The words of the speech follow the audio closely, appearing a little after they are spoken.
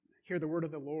Hear the word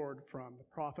of the Lord from the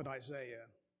prophet Isaiah,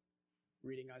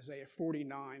 reading Isaiah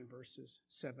 49, verses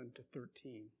 7 to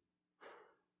 13.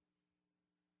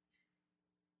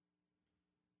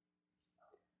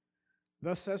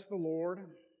 Thus says the Lord,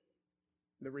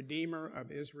 the Redeemer of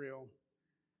Israel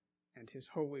and his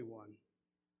Holy One,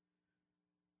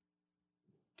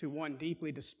 to one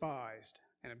deeply despised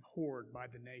and abhorred by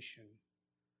the nation,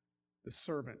 the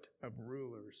servant of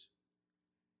rulers.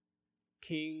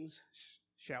 Kings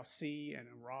shall see and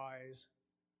arise,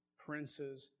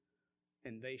 princes,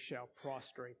 and they shall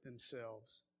prostrate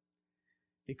themselves,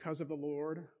 because of the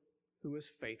Lord who is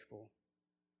faithful,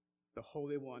 the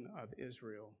Holy One of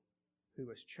Israel, who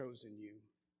has chosen you.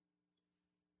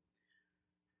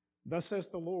 Thus says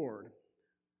the Lord,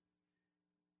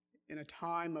 in a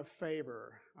time of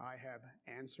favor I have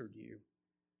answered you.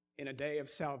 In a day of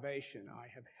salvation I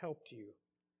have helped you.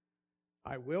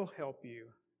 I will help you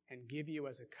and give you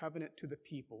as a covenant to the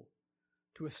people,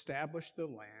 to establish the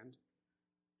land,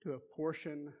 to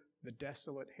apportion the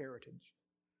desolate heritage,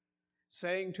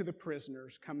 saying to the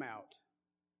prisoners, come out,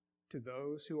 to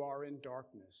those who are in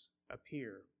darkness,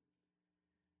 appear.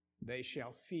 They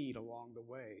shall feed along the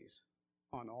ways.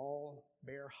 On all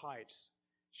bare heights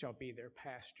shall be their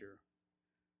pasture.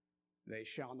 They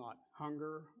shall not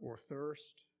hunger or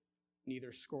thirst,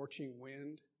 neither scorching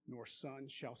wind nor sun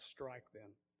shall strike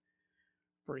them.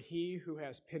 For he who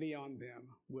has pity on them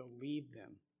will lead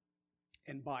them,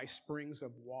 and by springs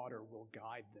of water will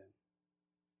guide them.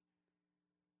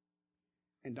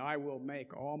 And I will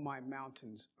make all my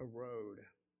mountains a road,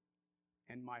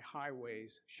 and my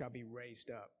highways shall be raised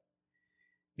up.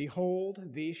 Behold,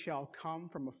 these shall come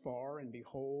from afar, and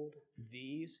behold,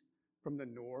 these from the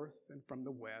north and from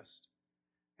the west,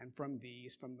 and from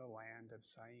these from the land of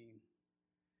Syene.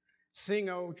 Sing,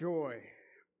 O joy,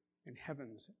 in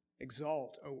heavens,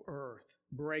 exalt, O earth,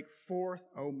 break forth,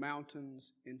 O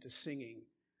mountains, into singing.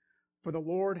 For the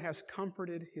Lord has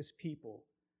comforted his people,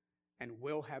 and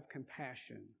will have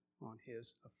compassion on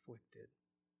his afflicted.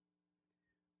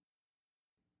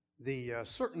 The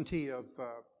certainty of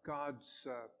God's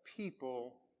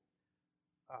people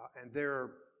and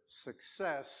their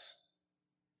success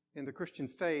in the Christian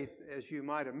faith, as you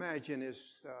might imagine,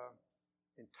 is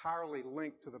entirely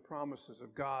linked to the promises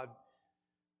of God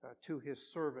to his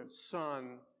servant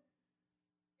Son,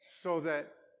 so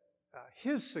that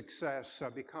his success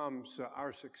becomes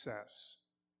our success.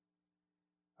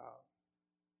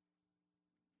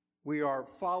 We are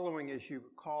following, as you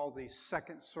recall, the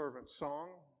second servant song.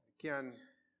 Again,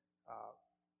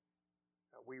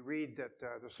 we read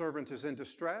that the servant is in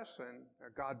distress,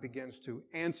 and God begins to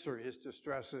answer his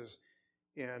distresses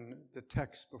in the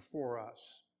text before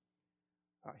us.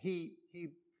 He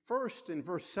first, in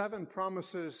verse 7,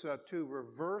 promises to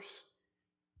reverse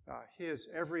his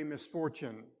every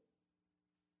misfortune.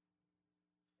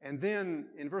 And then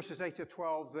in verses 8 to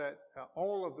 12, that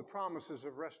all of the promises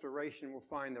of restoration will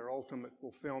find their ultimate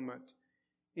fulfillment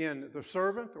in the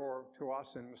servant, or to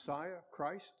us in Messiah,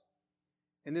 Christ.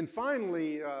 And then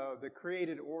finally, the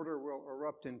created order will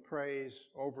erupt in praise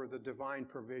over the divine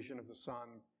provision of the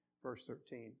Son, verse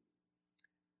 13.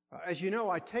 As you know,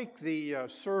 I take the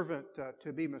servant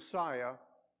to be Messiah.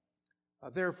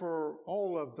 Therefore,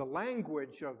 all of the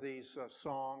language of these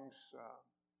songs,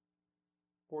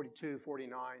 42,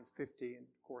 49, 50, and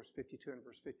of course 52 and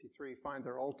verse 53, find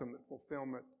their ultimate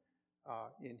fulfillment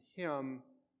in him,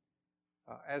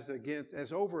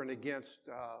 as over and against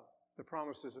the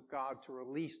promises of God to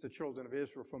release the children of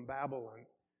Israel from Babylon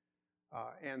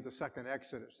and the second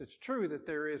Exodus. It's true that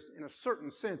there is, in a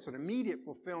certain sense, an immediate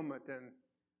fulfillment and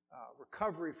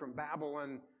recovery from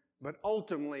Babylon, but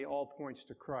ultimately all points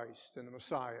to Christ and the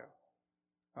Messiah.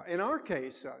 In our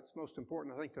case, it's most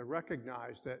important, I think, to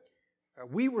recognize that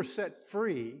we were set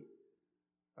free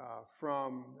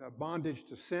from bondage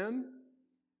to sin,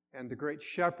 and the great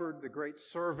shepherd, the great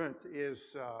servant,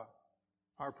 is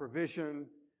our provision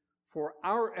for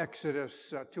our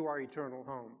exodus to our eternal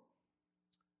home.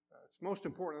 It's most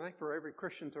important, I think, for every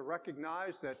Christian to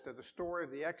recognize that the story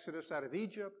of the exodus out of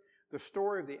Egypt, the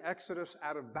story of the exodus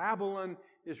out of Babylon,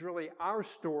 is really our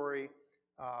story,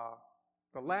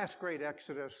 the last great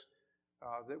exodus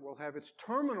that will have its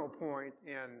terminal point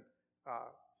in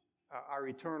our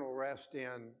eternal rest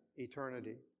in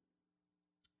eternity.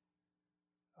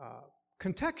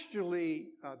 Contextually,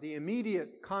 the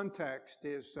immediate context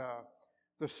is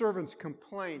the servant's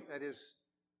complaint at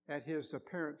his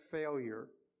apparent failure.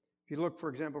 If you look, for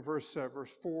example, verse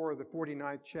 4 of the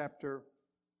 49th chapter,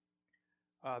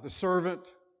 the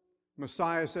servant,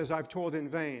 Messiah, says, I've toiled in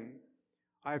vain.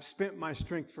 I have spent my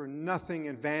strength for nothing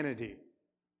in vanity.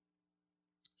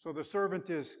 So the servant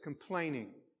is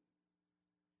complaining.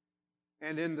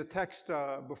 And in the text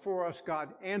before us,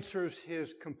 God answers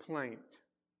his complaint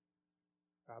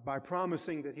by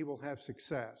promising that he will have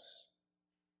success.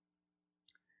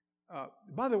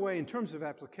 By the way, in terms of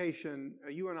application,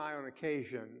 you and I on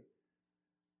occasion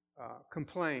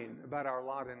complain about our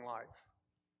lot in life.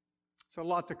 It's a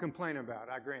lot to complain about,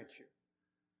 I grant you.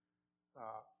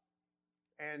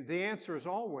 And the answer is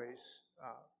always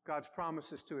God's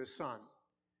promises to his Son.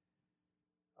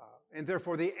 And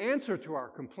therefore, the answer to our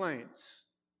complaints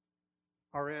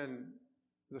are in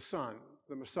the Son,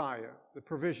 the Messiah, the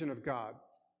provision of God.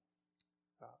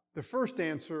 The first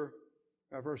answer,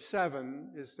 verse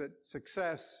 7, is that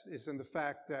success is in the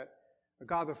fact that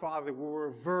God the Father will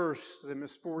reverse the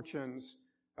misfortunes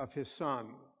of his Son.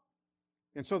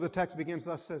 And so the text begins,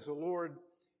 thus says the Lord.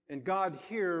 And God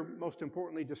here, most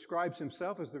importantly, describes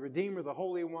himself as the Redeemer, the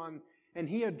Holy One, and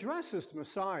he addresses the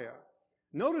Messiah.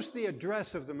 Notice the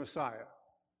address of the Messiah.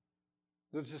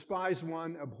 The despised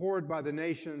one, abhorred by the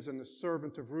nations, and the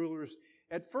servant of rulers.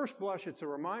 At first blush, it's a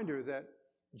reminder that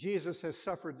Jesus has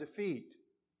suffered defeat.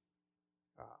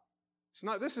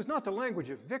 This is not the language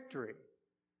of victory.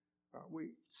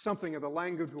 Something of the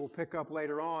language we'll pick up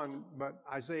later on, but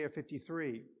Isaiah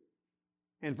 53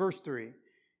 and verse 3.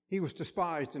 He was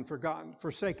despised and forgotten,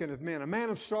 forsaken of men, a man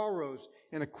of sorrows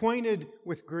and acquainted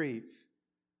with grief.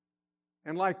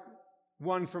 And like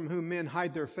one from whom men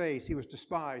hide their face, he was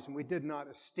despised, and we did not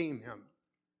esteem him.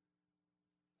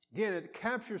 Again, it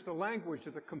captures the language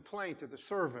of the complaint of the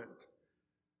servant.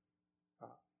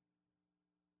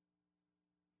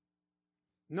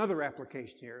 Another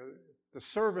application here, the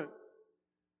servant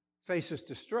faces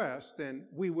distress, then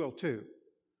we will too.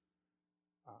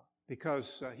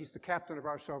 Because he's the captain of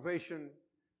our salvation.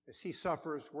 As he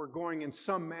suffers, we're going in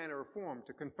some manner or form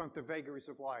to confront the vagaries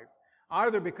of life,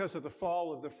 either because of the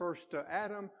fall of the first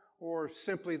Adam or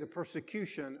simply the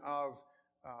persecution of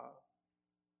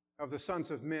the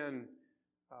sons of men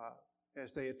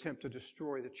as they attempt to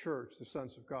destroy the church, the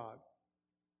sons of God.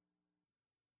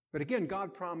 But again,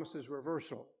 God promises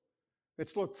reversal.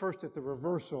 Let's look first at the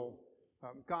reversal.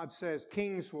 God says,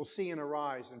 kings will see and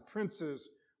arise, and princes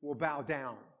will bow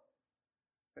down.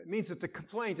 It means that the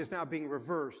complaint is now being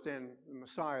reversed in the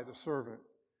Messiah, the servant.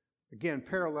 Again,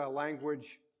 parallel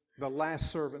language, the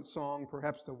last servant song,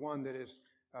 perhaps the one that is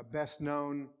best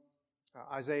known,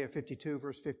 Isaiah 52,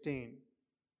 verse 15.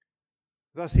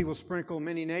 Thus he will sprinkle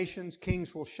many nations,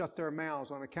 kings will shut their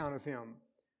mouths on account of him.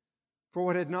 For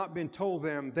what had not been told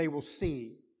them, they will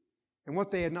see, and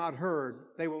what they had not heard,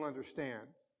 they will understand.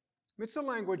 It's the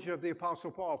language of the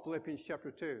Apostle Paul, Philippians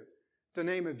chapter 2. The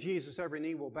name of Jesus, every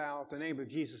knee will bow. The name of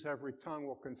Jesus, every tongue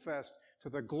will confess to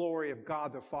the glory of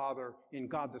God the Father in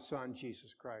God the Son,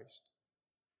 Jesus Christ.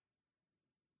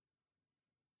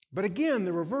 But again,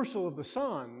 the reversal of the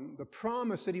Son, the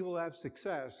promise that he will have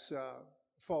success,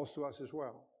 falls to us as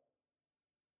well.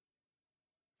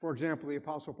 For example, the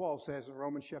Apostle Paul says in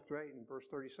Romans chapter 8 and verse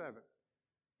 37,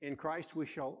 in Christ we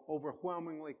shall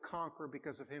overwhelmingly conquer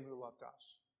because of him who loved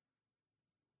us.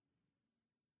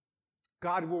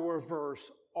 God will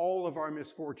reverse all of our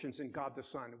misfortunes in God the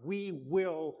Son. We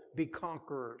will be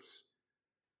conquerors.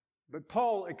 But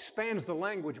Paul expands the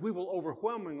language. We will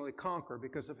overwhelmingly conquer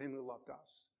because of him who loved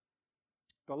us.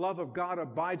 The love of God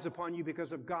abides upon you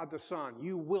because of God the Son.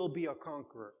 You will be a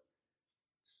conqueror.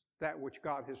 That which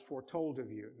God has foretold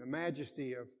of you. The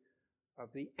majesty of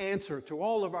the answer to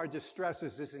all of our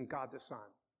distresses is in God the Son.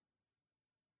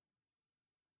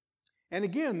 And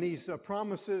again, these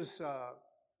promises,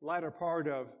 latter part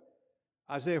of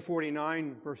Isaiah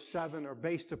 49, verse 7, are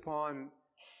based upon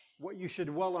what you should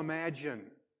well imagine,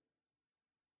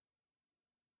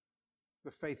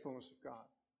 the faithfulness of God.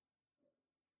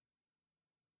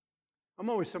 I'm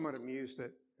always somewhat amused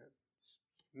that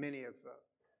many of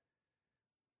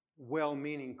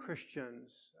well-meaning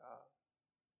Christians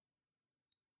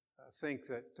think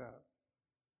that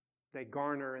they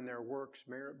garner in their works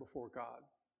merit before God.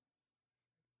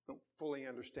 Don't fully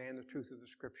understand the truth of the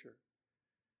Scripture.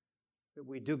 That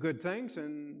we do good things,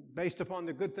 and based upon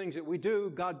the good things that we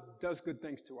do, God does good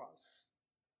things to us.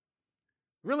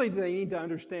 Really, they need to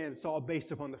understand it's all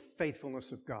based upon the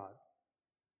faithfulness of God.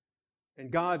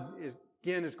 And God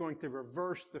is going to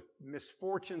reverse the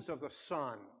misfortunes of the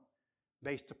Son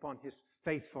based upon his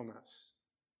faithfulness.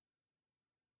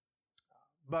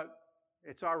 But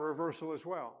it's our reversal as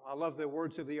well. I love the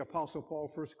words of the Apostle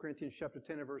Paul, 1 Corinthians chapter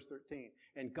 10 and verse 13.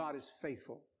 And God is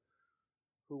faithful,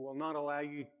 who will not allow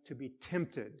you to be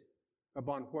tempted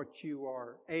upon what you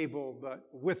are able, but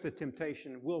with the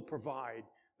temptation will provide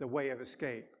the way of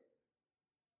escape.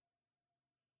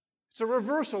 It's a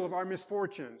reversal of our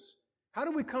misfortunes. How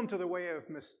do we come to the way of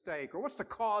mistake? Or what's the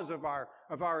cause of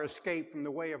our escape from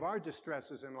the way of our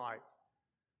distresses in life?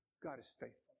 God is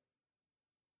faithful.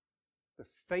 The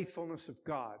faithfulness of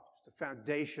God is the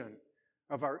foundation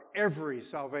of our every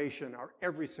salvation, our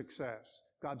every success.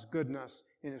 God's goodness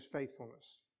and His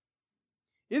faithfulness.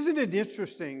 Isn't it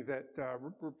interesting that,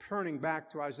 returning back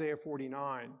to Isaiah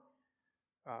 49,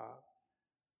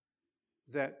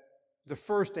 that the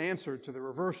first answer to the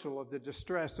reversal of the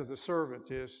distress of the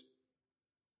servant is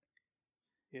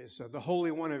the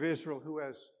Holy One of Israel who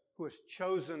has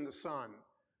chosen the Son,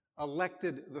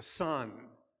 elected the Son,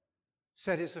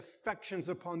 set His affections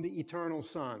upon the eternal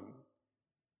Son.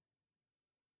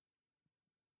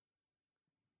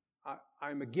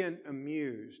 I'm again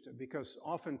amused because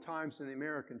oftentimes in the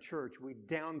American church we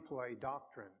downplay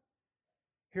doctrine.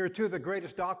 Here are two of the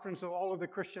greatest doctrines of all of the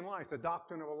Christian life, the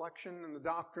doctrine of election and the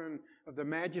doctrine of the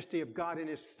majesty of God in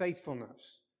His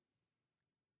faithfulness.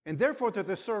 And therefore to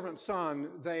the servant son,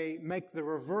 they make the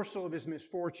reversal of his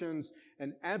misfortunes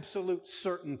an absolute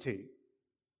certainty.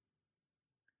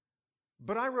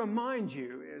 But I remind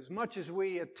you, as much as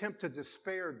we attempt to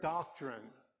despair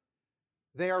doctrine,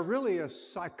 they are really a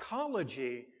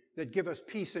psychology that give us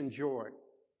peace and joy.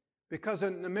 Because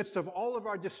in the midst of all of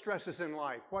our distresses in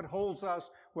life, what holds us,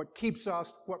 what keeps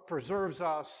us, what preserves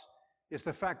us, is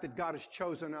the fact that God has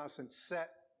chosen us and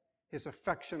set His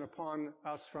affection upon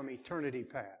us from eternity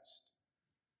past.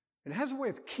 It has a way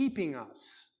of keeping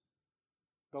us.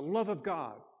 The love of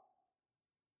God.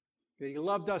 That He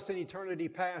loved us in eternity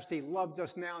past, He loved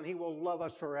us now, and He will love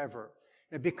us forever.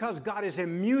 And because God is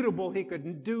immutable, He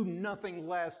could do nothing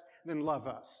less than love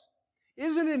us.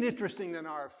 Isn't it interesting that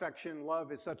our affection,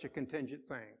 love, is such a contingent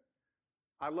thing?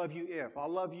 I love you if. I'll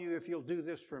love you if you'll do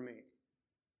this for me.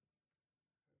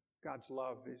 God's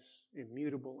love is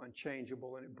immutable,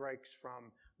 unchangeable, and it breaks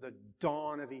from the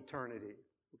dawn of eternity.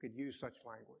 We could use such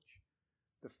language.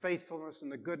 The faithfulness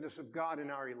and the goodness of God in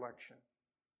our election.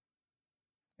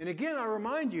 And again, I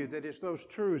remind you that it's those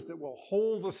truths that will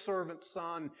hold the servant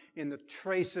son in the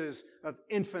traces of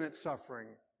infinite suffering.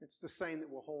 It's the same that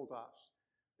will hold us.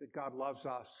 That God loves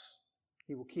us.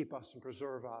 He will keep us and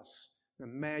preserve us. The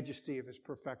majesty of His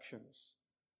perfections.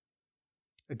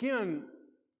 Again,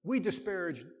 we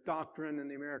disparage doctrine in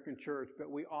the American church, but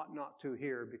we ought not to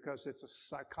here because it's a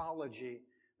psychology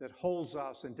that holds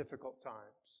us in difficult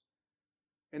times.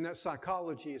 And that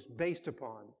psychology is based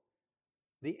upon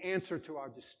the answer to our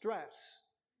distress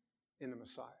in the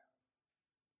Messiah.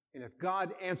 And if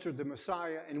God answered the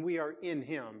Messiah and we are in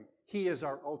Him, He is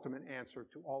our ultimate answer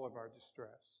to all of our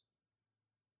distress.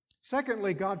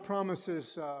 Secondly, God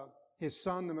promises His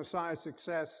Son, the Messiah's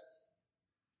success,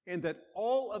 and that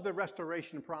all of the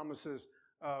restoration promises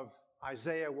of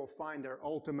Isaiah will find their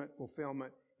ultimate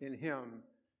fulfillment in Him,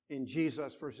 in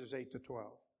Jesus, verses 8 to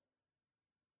 12.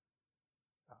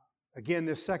 Again,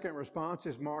 this second response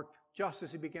is marked just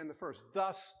as he began the first.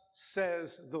 Thus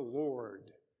says the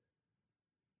Lord.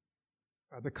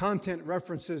 The content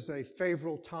references a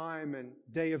favorable time and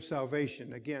day of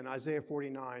salvation. Again, Isaiah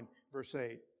 49, verse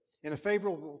 8. In a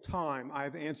favorable time I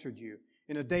have answered you.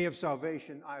 In a day of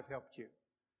salvation I have helped you.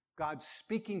 God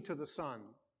speaking to the Son.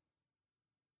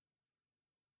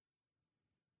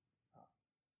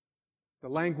 The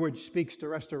language speaks to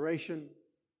restoration.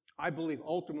 I believe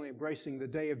ultimately embracing the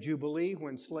day of Jubilee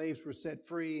when slaves were set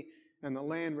free and the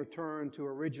land returned to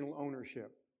original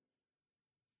ownership.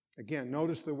 Again,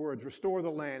 notice the words, restore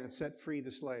the land and set free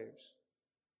the slaves.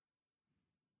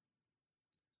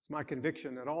 It's my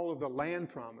conviction that all of the land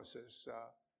promises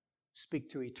speak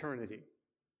to eternity.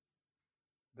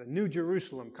 The new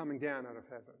Jerusalem coming down out of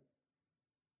heaven.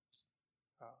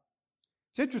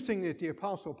 It's interesting that the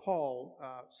Apostle Paul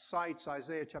cites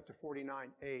Isaiah chapter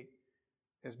 49, 8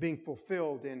 as being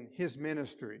fulfilled in his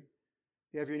ministry.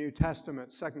 You have your New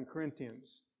Testament, 2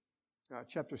 Corinthians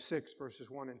chapter 6, verses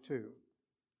 1 and 2.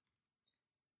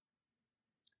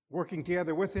 Working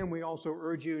together with him, we also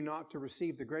urge you not to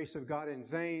receive the grace of God in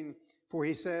vain, for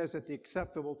he says, at the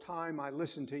acceptable time I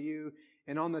listened to you,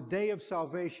 and on the day of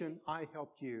salvation I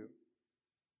helped you.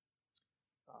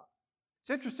 It's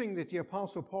interesting that the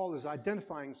Apostle Paul is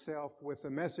identifying himself with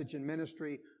the message and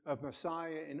ministry of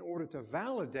Messiah in order to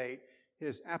validate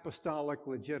his apostolic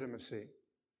legitimacy,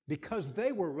 because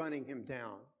they were running him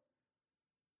down.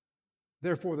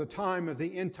 Therefore, the time of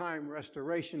the end-time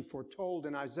restoration foretold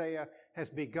in Isaiah has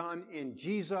begun in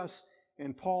Jesus,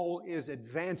 and Paul is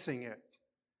advancing it.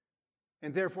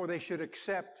 And therefore, they should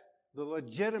accept the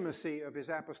legitimacy of his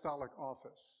apostolic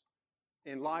office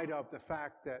in light of the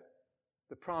fact that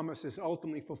the promise is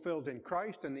ultimately fulfilled in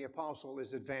Christ and the apostle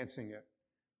is advancing it.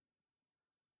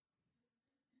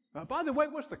 By the way,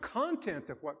 what's the content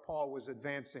of what Paul was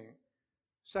advancing?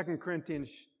 2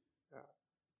 Corinthians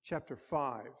chapter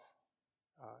 5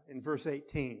 in verse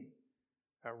 18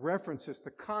 references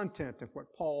the content of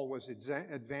what Paul was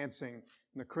advancing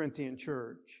in the Corinthian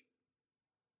church.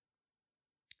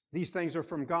 These things are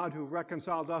from God who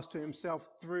reconciled us to himself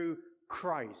through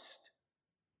Christ.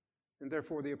 And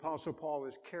therefore the Apostle Paul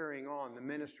is carrying on the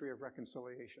ministry of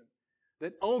reconciliation.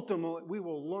 That ultimately we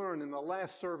will learn in the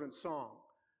last servant song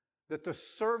that the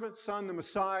servant son, the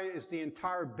Messiah, is the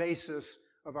entire basis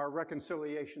of our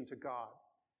reconciliation to God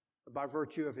by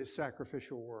virtue of his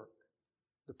sacrificial work.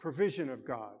 The provision of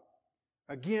God.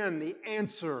 Again, the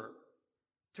answer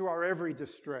to our every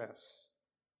distress.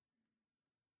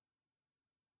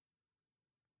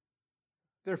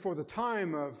 Therefore, the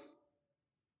time of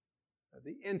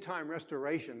the end-time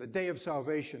restoration, the day of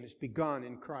salvation, is begun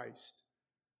in Christ.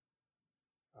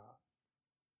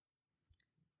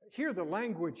 Here the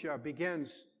language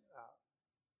begins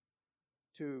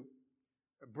to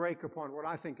break upon what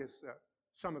I think is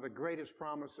some of the greatest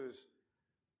promises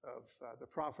of the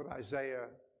prophet Isaiah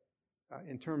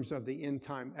in terms of the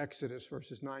end-time Exodus,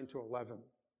 verses 9 to 11.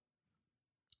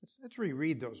 Let's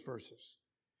reread those verses.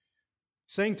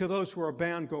 Saying to those who are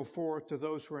bound, go forth. To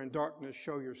those who are in darkness,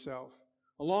 show yourself.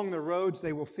 Along the roads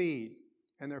they will feed,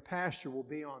 and their pasture will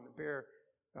be on the bare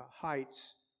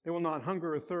heights. They will not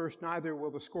hunger or thirst, neither will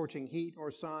the scorching heat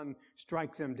or sun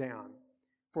strike them down.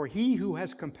 For he who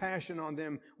has compassion on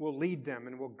them will lead them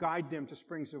and will guide them to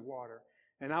springs of water.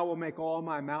 And I will make all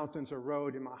my mountains a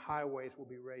road, and my highways will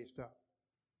be raised up.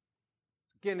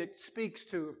 Again, it speaks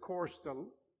to, of course,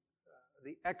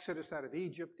 the exodus out of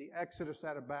Egypt, the exodus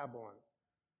out of Babylon.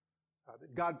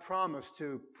 That God promised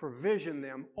to provision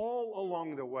them all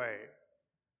along the way.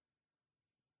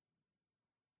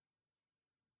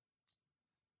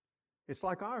 It's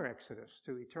like our exodus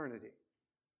to eternity.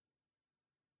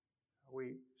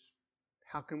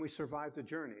 How can we survive the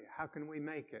journey? How can we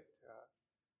make it?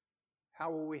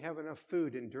 How will we have enough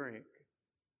food and drink?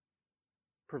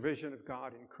 Provision of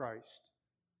God in Christ.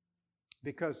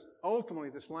 Because ultimately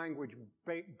this language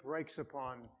breaks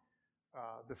upon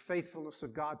the faithfulness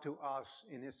of God to us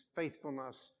in his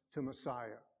faithfulness to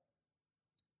Messiah.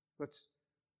 Let's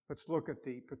look at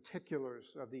the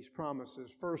particulars of these promises.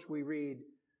 First we read,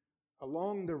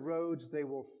 along the roads they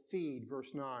will feed,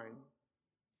 verse 9.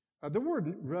 The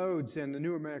word roads in the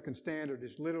New American Standard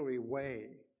is literally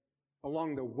way.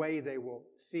 Along the way they will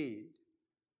feed.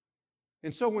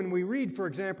 And so when we read, for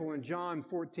example, in John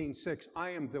 14:6,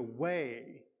 I am the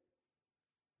way,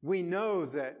 we know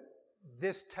that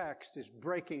this text is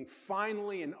breaking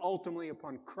finally and ultimately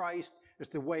upon Christ as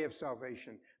the way of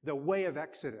salvation, the way of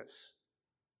Exodus.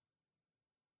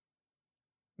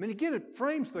 I mean, again, it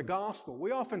frames the gospel.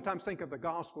 We oftentimes think of the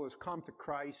gospel as come to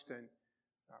Christ and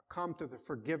come to the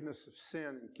forgiveness of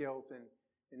sin and guilt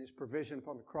and his provision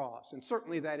upon the cross. And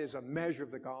certainly that is a measure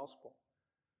of the gospel.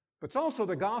 But it's also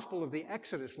the gospel of the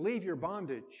Exodus. Leave your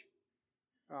bondage.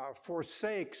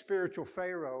 Forsake spiritual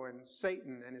Pharaoh and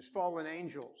Satan and his fallen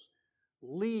angels.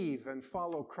 Leave and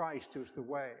follow Christ, who's the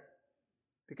way.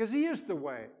 Because he is the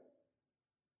way.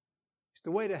 He's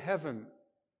the way to heaven.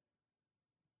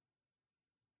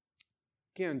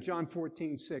 Again, John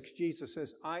 14:6, Jesus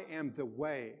says, I am the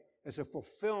way, as a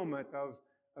fulfillment of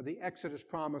the Exodus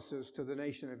promises to the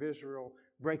nation of Israel,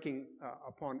 breaking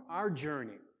upon our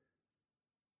journey.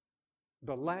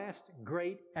 The last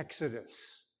great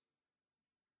Exodus.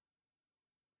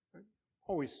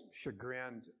 Always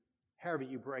chagrined, however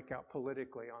you break out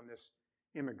politically on this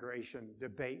immigration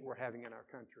debate we're having in our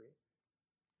country.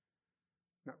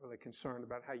 Not really concerned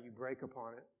about how you break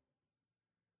upon it.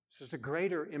 This is a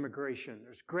greater immigration.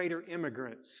 There's greater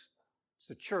immigrants. It's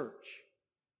the church.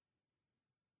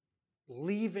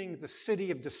 Leaving the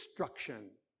city of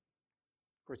destruction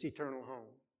for its eternal home.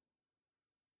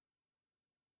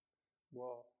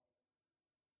 Well,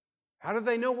 how do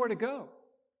they know where to go?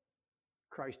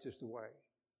 Christ is the way.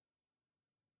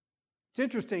 It's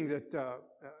interesting that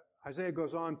Isaiah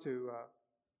goes on to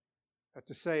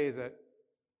say that,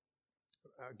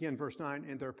 again, verse 9,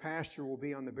 and their pasture will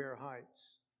be on the bare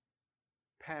heights.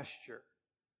 Pasture.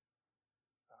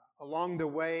 Along the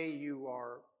way you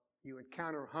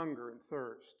encounter hunger and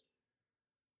thirst.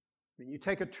 I mean, you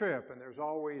take a trip and there's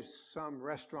always some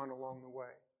restaurant along the way.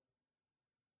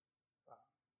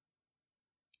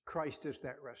 Christ is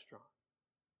that restaurant.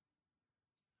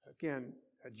 Again,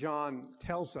 John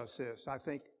tells us this, I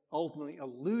think, ultimately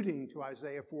alluding to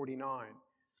Isaiah 49,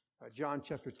 John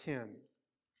chapter 10.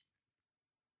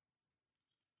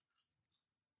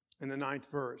 In the 9th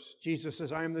verse, Jesus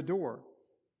says, I am the door.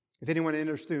 If anyone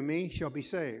enters through me, he shall be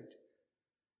saved.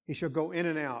 He shall go in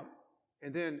and out.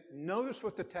 And then notice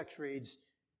what the text reads,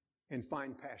 and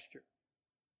find pasture.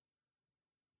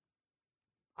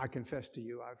 I confess to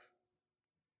you,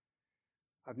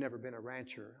 I've never been a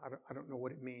rancher. I don't know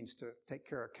what it means to take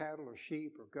care of cattle or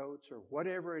sheep or goats or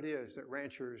whatever it is that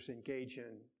ranchers engage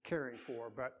in caring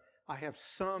for, but I have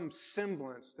some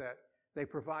semblance that they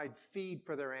provide feed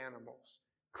for their animals.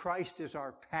 Christ is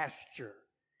our pasture.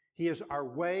 He is our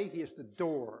way. He is the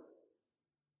door.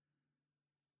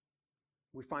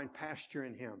 We find pasture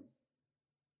in Him.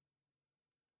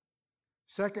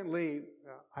 Secondly,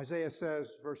 Isaiah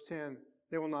says, verse 10,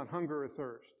 they will not hunger or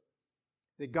thirst.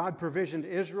 That God provisioned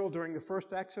Israel during the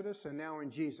first Exodus and now in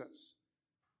Jesus.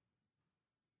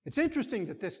 It's interesting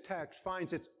that this text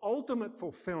finds its ultimate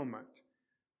fulfillment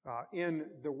in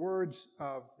the words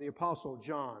of the Apostle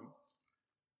John.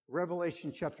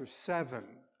 Revelation chapter 7.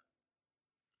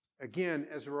 Again,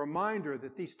 as a reminder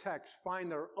that these texts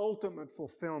find their ultimate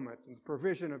fulfillment in the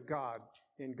provision of God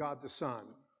in God the Son.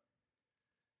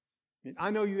 And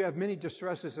I know you have many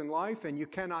distresses in life and you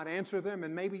cannot answer them,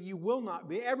 and maybe you will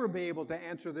not ever be able to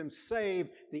answer them, save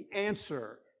the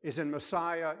answer is in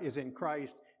Messiah, is in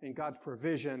Christ, in God's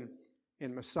provision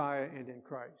in Messiah and in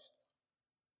Christ.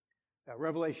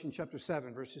 Revelation chapter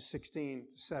 7, verses 16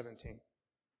 to 17.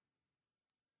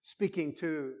 Speaking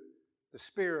to the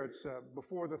spirits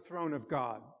before the throne of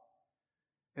God.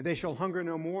 And they shall hunger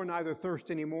no more, neither thirst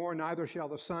any more, neither shall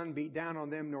the sun beat down on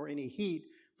them, nor any heat.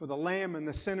 For the Lamb in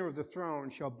the center of the throne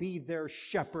shall be their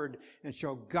shepherd, and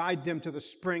shall guide them to the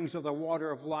springs of the water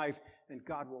of life, and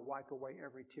God will wipe away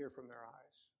every tear from their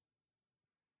eyes.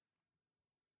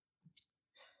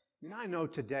 I know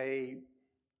today,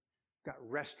 got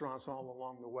restaurants all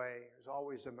along the way. There's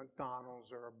always a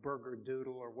McDonald's or a Burger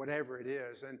Doodle or whatever it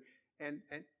is. And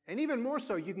even more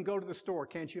so, you can go to the store,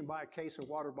 can't you, and buy a case of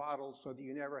water bottles so that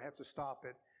you never have to stop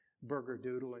at Burger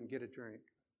Doodle and get a drink.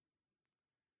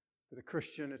 For the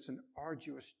Christian, it's an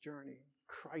arduous journey.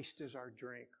 Christ is our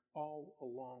drink all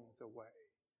along the way.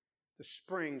 The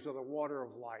springs of the water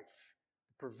of life,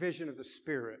 the provision of the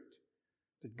Spirit,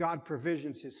 that God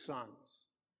provisions His sons.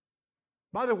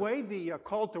 By the way, the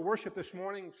call to worship this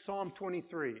morning, Psalm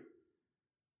 23,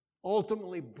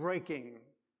 ultimately breaking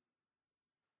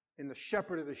in the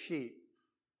shepherd of the sheep,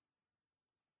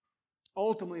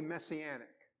 ultimately messianic.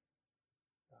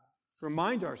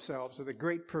 Remind ourselves of the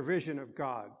great provision of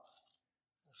God.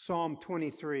 Psalm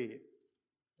 23,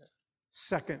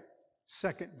 second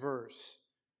verse.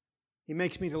 He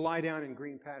makes me to lie down in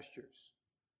green pastures.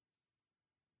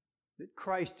 That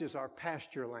Christ is our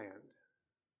pasture land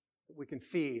that we can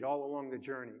feed all along the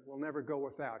journey. We'll never go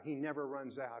without. He never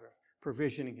runs out of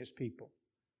provisioning His people.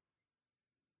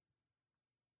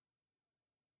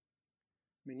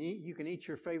 You can eat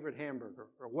your favorite hamburger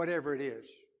or whatever it is,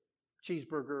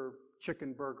 cheeseburger,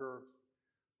 chicken burger,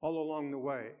 all along the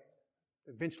way.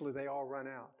 Eventually they all run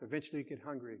out. Eventually you get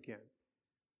hungry again.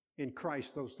 In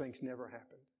Christ, those things never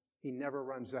happen. He never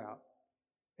runs out.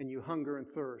 And you hunger and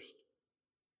thirst.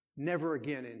 Never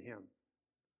again in Him.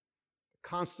 The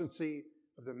constancy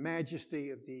of the majesty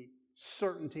of the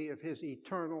certainty of His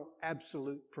eternal,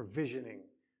 absolute provisioning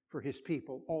for His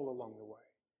people all along the way.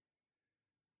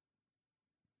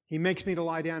 He makes me to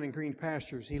lie down in green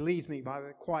pastures. He leads me by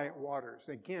the quiet waters.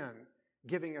 Again,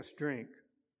 giving us drink.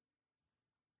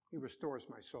 He restores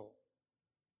my soul.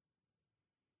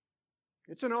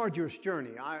 It's an arduous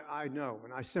journey, I know,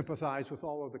 and I sympathize with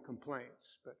all of the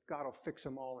complaints, but God will fix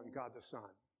them all in God the Son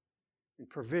and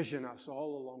provision us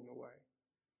all along the way.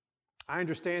 I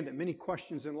understand that many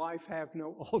questions in life have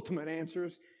no ultimate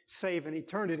answers, save in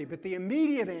eternity, but the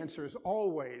immediate answer is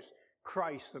always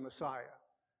Christ the Messiah,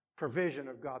 provision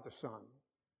of God the Son.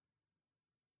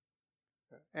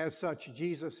 As such,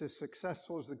 Jesus is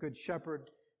successful as the Good Shepherd,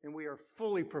 and we are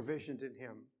fully provisioned in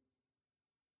Him.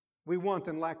 We want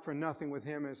and lack for nothing with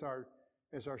Him as our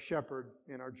shepherd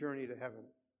in our journey to heaven.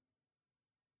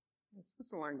 That's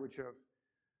the language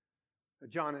of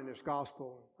John in his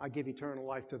gospel. I give eternal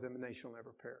life to them and they shall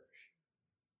never perish.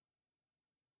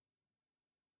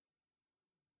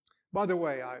 By the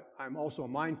way, I'm also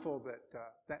mindful that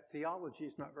that theology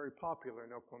is not very popular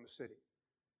in Oklahoma City.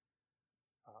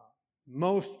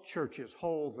 Most churches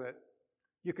hold that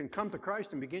you can come to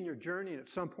Christ and begin your journey, and at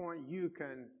some point you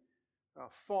can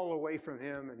fall away from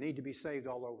Him and need to be saved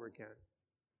all over again.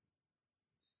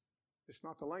 It's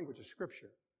not the language of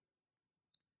Scripture.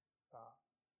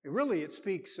 It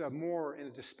speaks more in a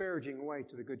disparaging way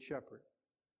to the Good Shepherd.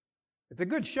 If the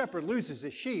Good Shepherd loses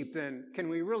his sheep, then can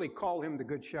we really call Him the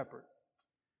Good Shepherd?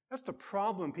 That's the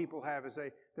problem people have, is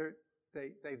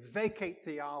they vacate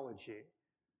theology.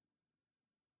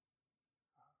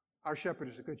 Our shepherd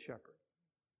is a good shepherd.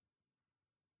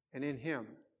 and in Him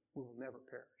we will never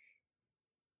perish.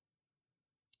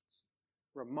 It's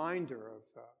a reminder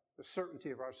of the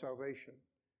certainty of our salvation,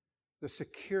 the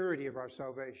security of our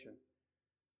salvation,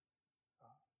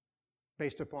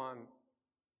 based upon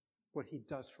what He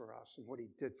does for us and what He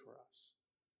did for us.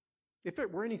 If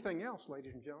it were anything else,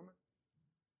 ladies and gentlemen,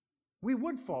 we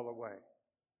would fall away.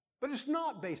 But it's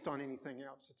not based on anything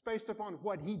else. It's based upon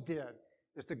what He did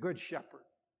as the Good Shepherd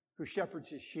who shepherds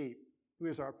His sheep, who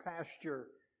is our pasture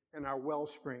and our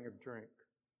wellspring of drink.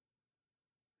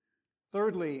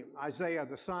 Thirdly, Isaiah,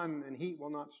 the sun and heat will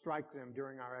not strike them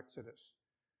during our exodus.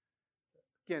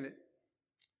 Again, it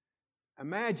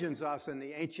imagines us in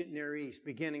the ancient Near East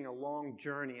beginning a long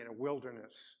journey in a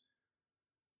wilderness,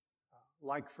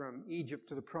 like from Egypt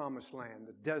to the Promised Land,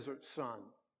 the desert sun.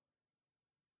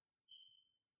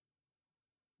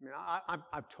 I mean,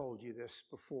 I've told you this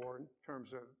before in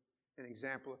terms of an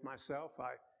example of myself.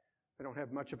 I don't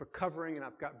have much of a covering and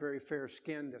I've got very fair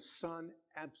skin. The sun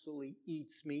absolutely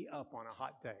eats me up on a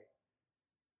hot day.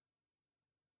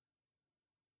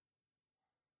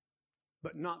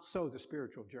 But not so the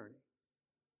spiritual journey,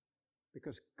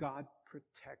 because God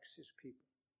protects His people.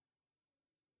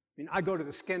 I mean, I go to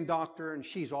the skin doctor and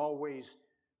she's always,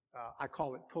 I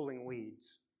call it pulling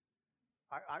weeds.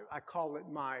 I call it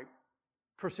my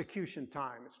persecution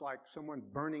time. It's like someone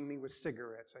burning me with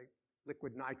cigarettes,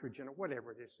 liquid nitrogen or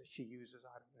whatever it is that she uses,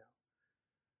 I don't know.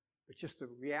 It's just the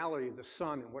reality of the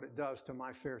sun and what it does to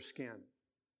my fair skin.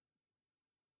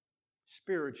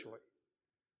 Spiritually,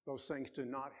 those things do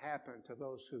not happen to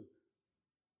those who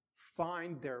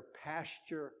find their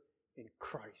pasture in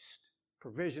Christ.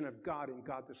 Provision of God in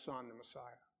God the Son, the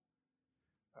Messiah.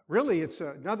 Really, it's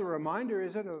another reminder,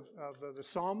 is it, of the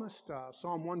psalmist,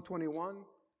 Psalm 121,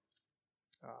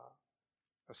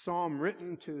 a psalm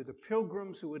written to the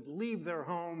pilgrims who would leave their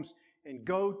homes and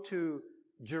go to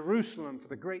Jerusalem for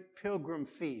the great pilgrim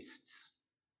feasts.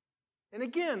 And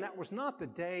again, that was not the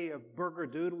day of burger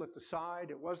doodle at the side.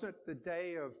 It wasn't the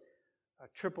day of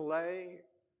AAA,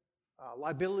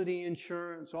 liability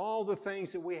insurance, all the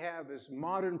things that we have as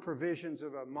modern provisions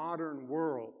of a modern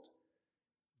world.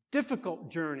 Difficult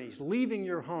journeys, leaving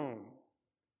your home,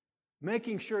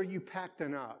 making sure you packed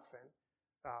enough. And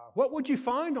what would you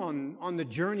find on the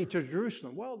journey to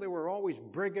Jerusalem? Well, there were always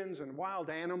brigands and wild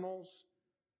animals.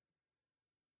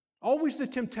 Always the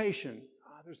temptation.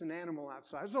 There's an animal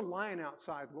outside. There's a lion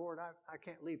outside. Lord, I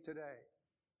can't leave today.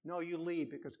 No, you leave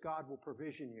because God will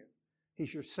provision you.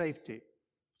 He's your safety.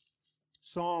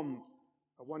 Psalm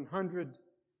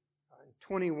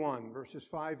 121, verses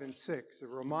 5 and 6, a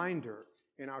reminder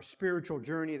in our spiritual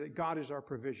journey that God is our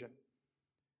provision.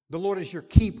 The Lord is your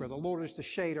keeper. The Lord is the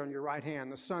shade on your right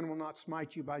hand. The sun will not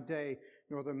smite you by day,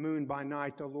 nor the moon by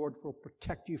night. The Lord will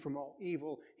protect you from all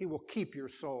evil. He will keep your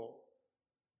soul.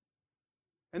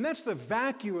 And that's the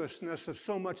vacuousness of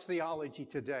so much theology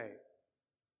today.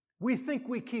 We think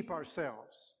we keep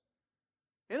ourselves.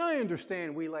 And I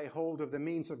understand we lay hold of the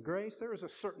means of grace. There is a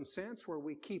certain sense where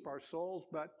we keep our souls,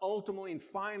 but ultimately and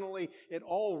finally, it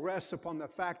all rests upon the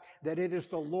fact that it is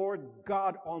the Lord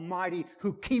God Almighty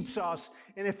who keeps us.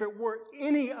 And if it were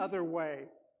any other way,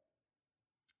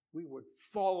 we would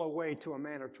fall away to a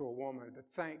man or to a woman. But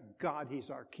thank God He's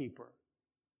our keeper,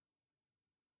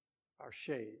 our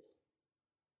shade,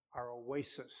 our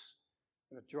oasis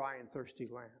in a dry and thirsty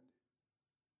land.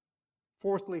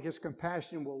 Fourthly, His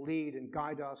compassion will lead and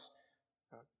guide us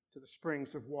to the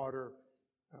springs of water,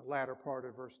 latter part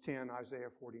of verse 10,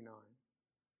 Isaiah 49.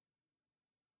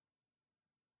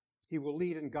 He will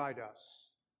lead and guide us.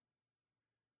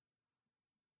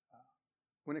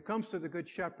 When it comes to the Good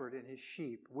Shepherd and His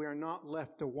sheep, we are not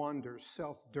left to wander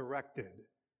self-directed.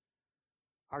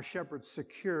 Our Shepherd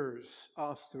secures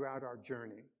us throughout our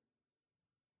journey.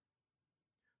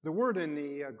 The word in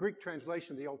the Greek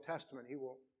translation of the Old Testament, He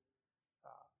will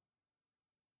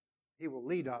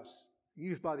lead us,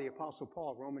 used by the Apostle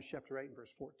Paul, Romans chapter 8 and verse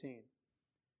 14.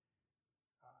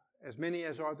 As many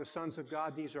as are the sons of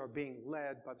God, these are being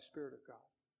led by the Spirit of God.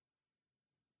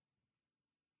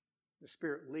 The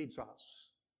Spirit leads us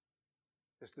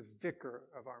as the vicar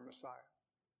of our Messiah.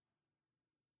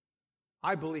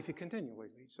 I believe He continually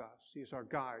leads us. He is our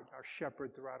guide, our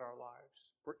shepherd throughout our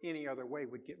lives. For any other way,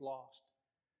 we'd get lost.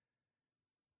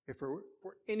 If it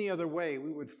were any other way,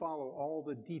 we would follow all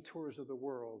the detours of the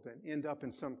world and end up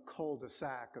in some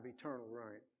cul-de-sac of eternal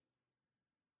ruin.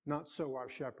 Not so our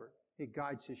shepherd. He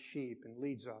guides His sheep and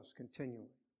leads us continually.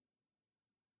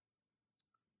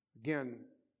 Again,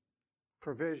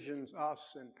 provisions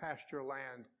us in pasture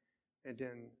land and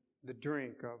in the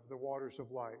drink of the waters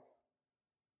of life.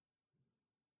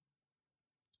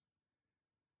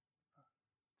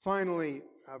 Finally,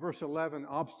 Verse 11,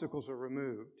 obstacles are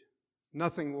removed.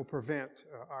 Nothing will prevent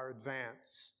our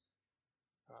advance.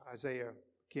 Isaiah,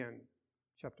 again,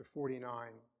 chapter 49,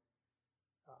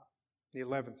 the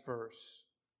 11th verse.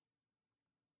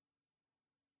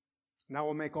 And I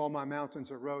will make all my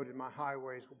mountains a road, and my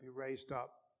highways will be raised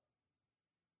up.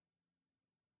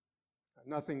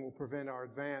 Nothing will prevent our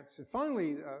advance. And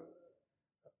finally,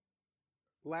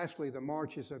 lastly, the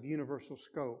marches of universal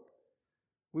scope.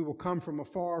 We will come from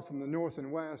afar, from the north and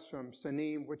west, from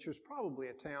Sanim, which is probably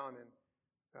a town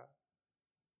in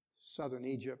southern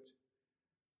Egypt.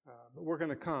 But we're going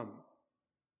to come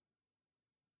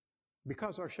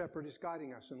because our shepherd is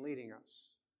guiding us and leading us.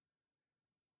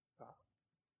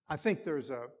 I think there's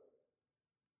a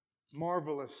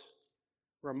marvelous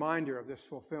reminder of this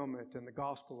fulfillment in the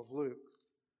Gospel of Luke.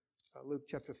 Luke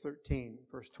chapter 13,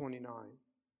 verse 29.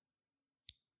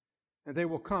 And they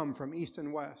will come from east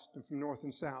and west and from north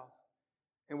and south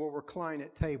and will recline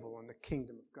at table in the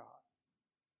kingdom of God.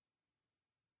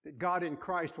 That God in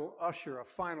Christ will usher a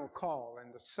final call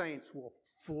and the saints will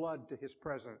flood to His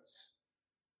presence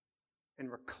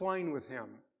and recline with Him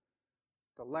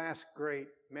the last great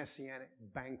messianic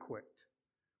banquet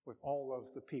with all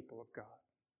of the people of God.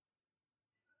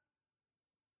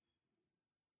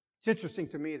 It's interesting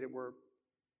to me that we're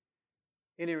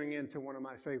entering into one of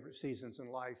my favorite seasons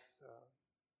in life,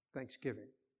 Thanksgiving.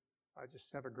 I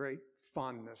just have a great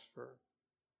fondness for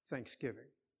Thanksgiving.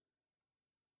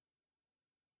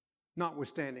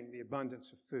 Notwithstanding the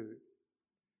abundance of food,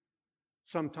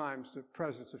 sometimes the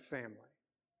presence of family.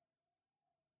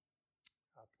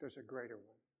 But there's a greater one.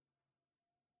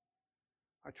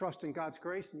 I trust in God's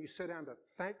grace, and you sit down to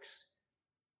Thanksgiving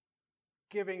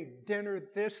dinner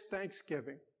this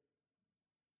Thanksgiving.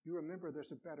 You remember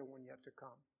there's a better one yet to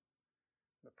come.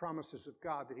 The promises of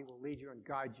God that He will lead you and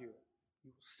guide you. You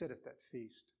will sit at that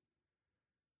feast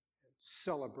and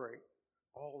celebrate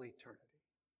all eternity.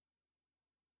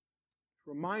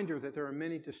 Reminder that there are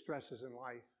many distresses in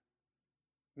life,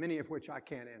 many of which I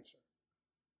can't answer.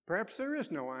 Perhaps there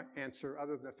is no answer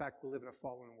other than the fact we live in a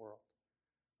fallen world.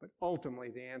 But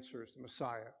ultimately the answer is the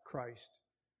Messiah, Christ,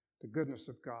 the goodness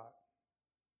of God.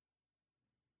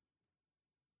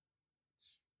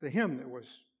 The hymn that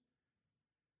was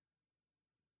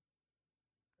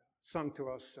sung to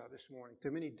us this morning, to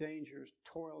many dangers,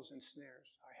 toils, and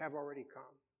snares, I have already come.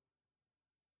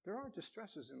 There are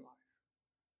distresses in life.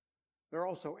 There are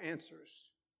also answers.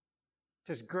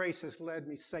 'Tis grace has led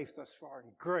me safe thus far,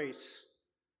 and grace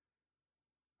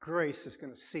is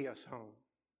going to see us home.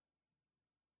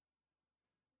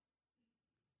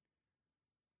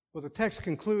 Well, the text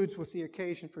concludes with the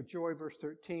occasion for joy, verse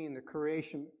 13. The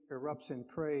creation erupts in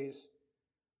praise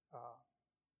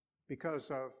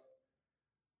because of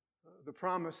the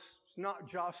promise, not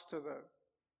just to the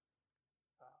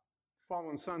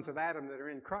fallen sons of Adam that are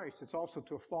in Christ, it's also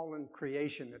to a fallen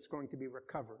creation that's going to be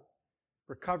recovered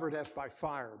as by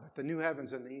fire, but the new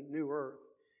heavens and the new earth.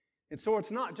 And so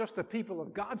it's not just the people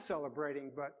of God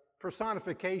celebrating, but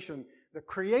personification. The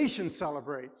creation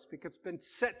celebrates because it's been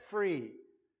set free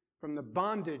from the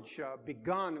bondage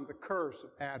begun of the curse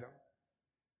of Adam.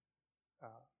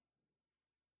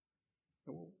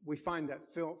 We find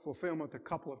that fulfillment a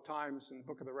couple of times in the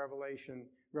book of the Revelation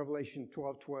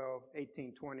 12:12,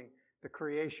 18:20. The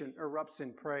creation erupts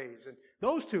in praise. And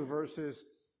those two verses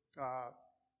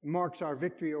marks our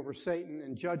victory over Satan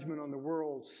and judgment on the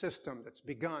world system that's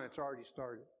begun. It's already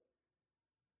started.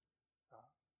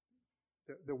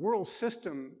 The world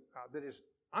system that is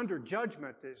under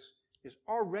judgment is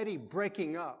already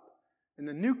breaking up. And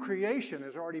the new creation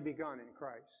has already begun in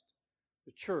Christ.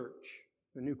 The church,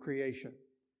 the new creation.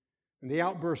 And the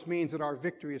outburst means that our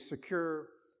victory is secure.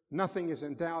 Nothing is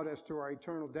in doubt as to our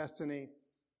eternal destiny.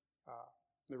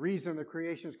 The reason the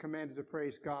creation is commanded to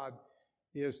praise God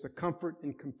is the comfort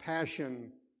and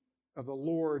compassion of the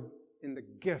Lord in the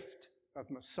gift of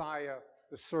Messiah,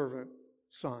 the servant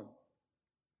Son.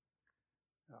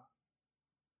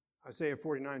 Isaiah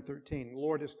 49:13, the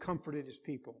Lord has comforted His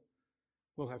people,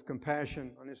 will have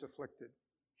compassion on His afflicted.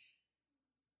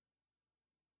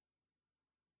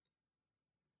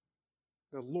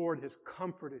 The Lord has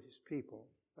comforted His people,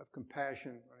 have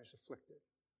compassion on His afflicted.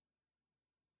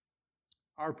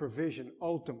 Our provision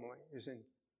ultimately is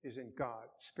in God,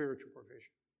 spiritual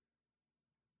provision.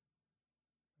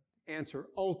 The answer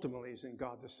ultimately is in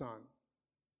God the Son.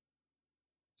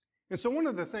 And so one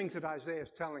of the things that Isaiah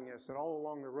is telling us, that all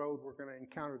along the road we're going to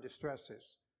encounter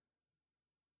distresses.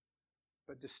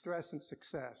 But distress and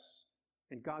success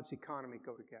in God's economy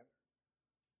go together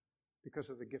because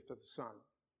of the gift of the Son.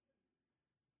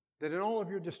 That in all of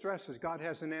your distresses, God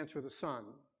has an answer, the Son.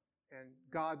 And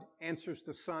God answers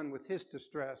the Son with His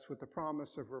distress with the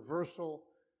promise of reversal,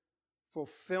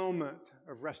 fulfillment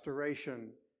of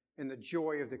restoration, and the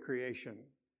joy of the creation,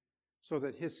 so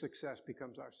that His success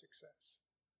becomes our success.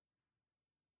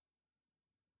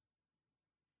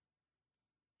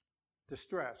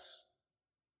 Distress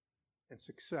and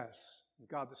success and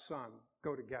God the Son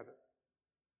go together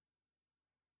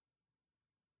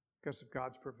because of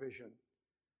God's provision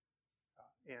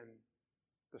in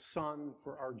the Son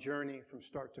for our journey from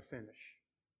start to finish.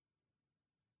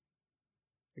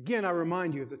 Again, I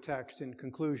remind you of the text in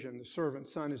conclusion. The servant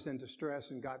son is in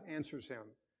distress, and God answers him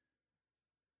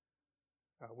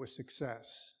with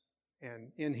success.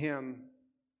 And in Him,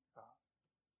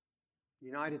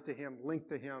 united to Him, linked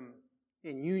to Him,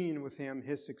 in union with Him,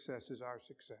 His success is our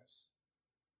success.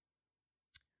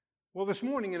 Well, this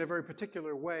morning, in a very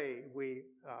particular way, we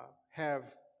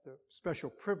have the special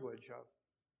privilege of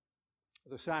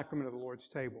the sacrament of the Lord's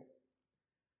table.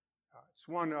 It's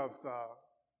one of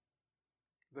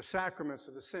the sacraments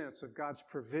of the sense of God's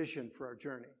provision for our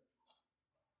journey.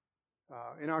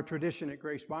 In our tradition at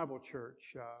Grace Bible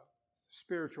Church, the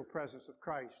spiritual presence of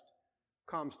Christ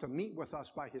comes to meet with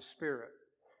us by His Spirit,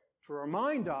 to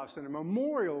remind us in a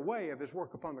memorial way of His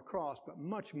work upon the cross, but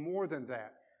much more than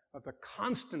that, of the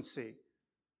constancy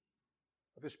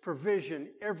of His provision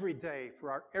every day for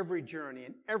our every journey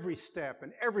and every step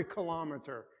and every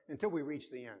kilometer until we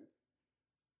reach the end.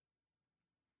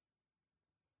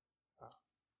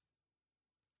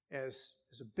 As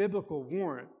a biblical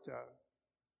warrant,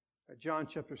 John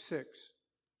chapter 6,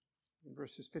 in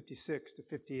verses 56 to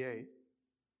 58,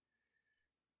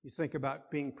 you think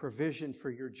about being provision for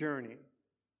your journey.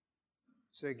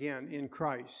 So again, in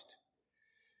Christ.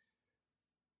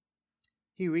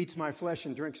 He who eats my flesh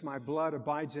and drinks my blood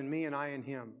abides in me, and I in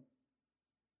him.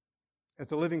 As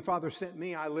the living Father sent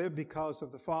me, I live because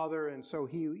of the Father, and so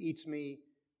he who eats me,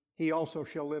 he also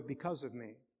shall live because of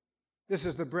me. This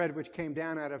is the bread which came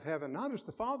down out of heaven, not as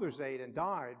the fathers ate and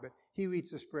died, but he who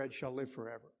eats this bread shall live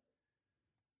forever.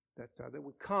 That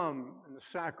we come in the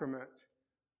sacrament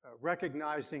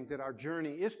recognizing that our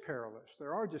journey is perilous.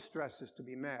 There are distresses to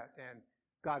be met, and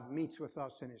God meets with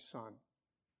us in His Son.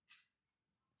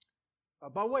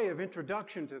 By way of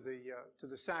introduction to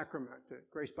the sacrament, at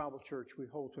Grace Bible Church, we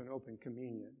hold to an open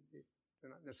communion. You do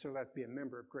not necessarily have to be a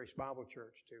member of Grace Bible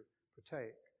Church to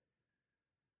partake.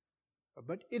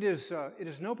 But it is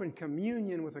an open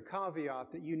communion with a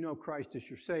caveat that you know Christ is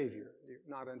your Savior. You're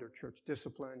not under church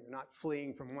discipline. You're not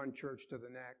fleeing from one church to the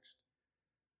next.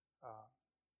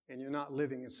 And you're not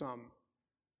living in some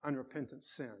unrepentant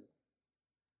sin.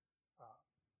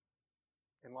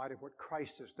 In light of what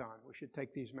Christ has done, we should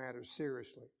take these matters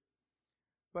seriously.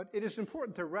 But it is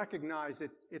important to recognize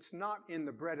that it's not in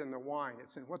the bread and the wine.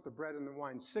 It's in what the bread and the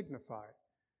wine signify.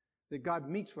 That God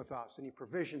meets with us and He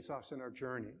provisions us in our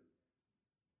journey.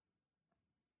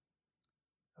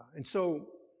 And so,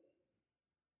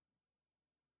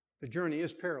 the journey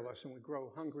is perilous and we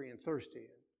grow hungry and thirsty.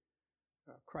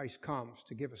 Christ comes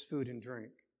to give us food and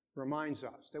drink, reminds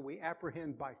us that we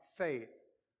apprehend by faith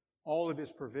all of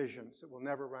His provisions that will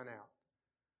never run out,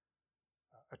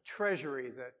 a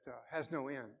treasury that has no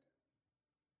end,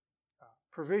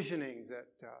 provisioning that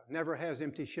never has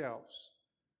empty shelves,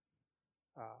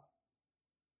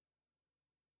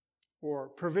 or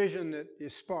provision that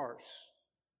is sparse.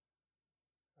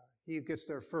 He who gets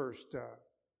there first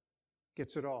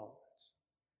gets it all.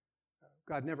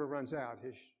 God never runs out.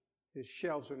 His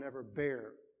shelves are never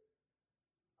bare.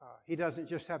 He doesn't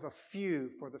just have a few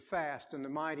for the fast and the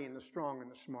mighty and the strong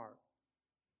and the smart.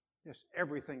 Yes,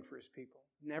 everything for His people.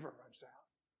 Never runs out.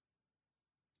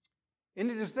 And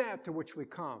it is that to which we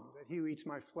come, that he who eats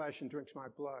my flesh and drinks my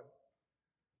blood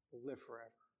will live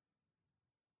forever.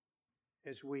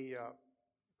 As we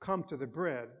come to the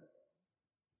bread,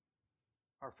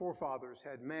 our forefathers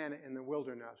had manna in the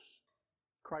wilderness.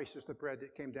 Christ is the bread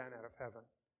that came down out of heaven.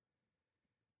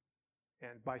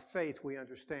 And by faith we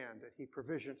understand that He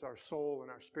provisions our soul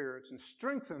and our spirits and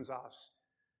strengthens us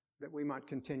that we might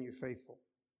continue faithful.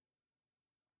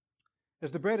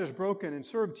 As the bread is broken and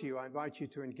served to you, I invite you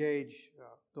to engage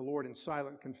the Lord in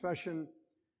silent confession.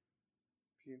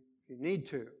 If you need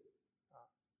to,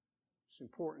 it's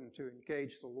important to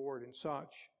engage the Lord in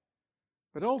such.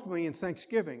 But ultimately in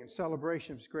thanksgiving and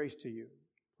celebration of His grace to you,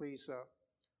 please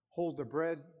hold the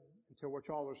bread until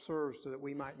which all are served so that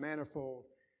we might manifold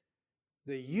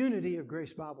the unity of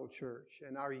Grace Bible Church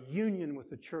and our union with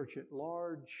the church at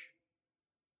large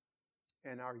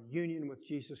and our union with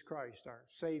Jesus Christ, our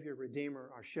Savior,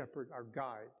 Redeemer, our Shepherd, our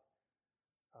Guide,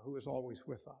 who is always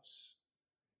with us.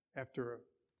 After a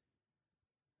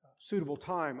suitable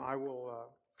time, I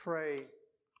will pray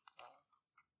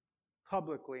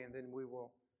publicly, and then we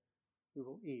will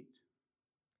eat.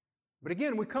 But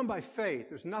again, we come by faith.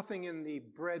 There's nothing in the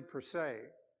bread per se.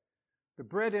 The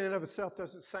bread in and of itself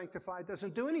doesn't sanctify,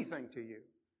 doesn't do anything to you.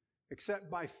 Except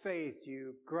by faith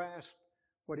you grasp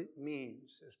what it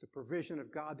means as the provision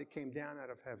of God that came down out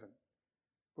of heaven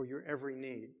for your every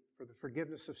need, for the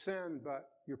forgiveness of sin, but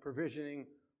your provisioning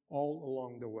all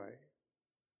along the way.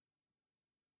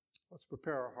 Let's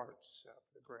prepare our hearts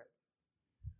for the bread.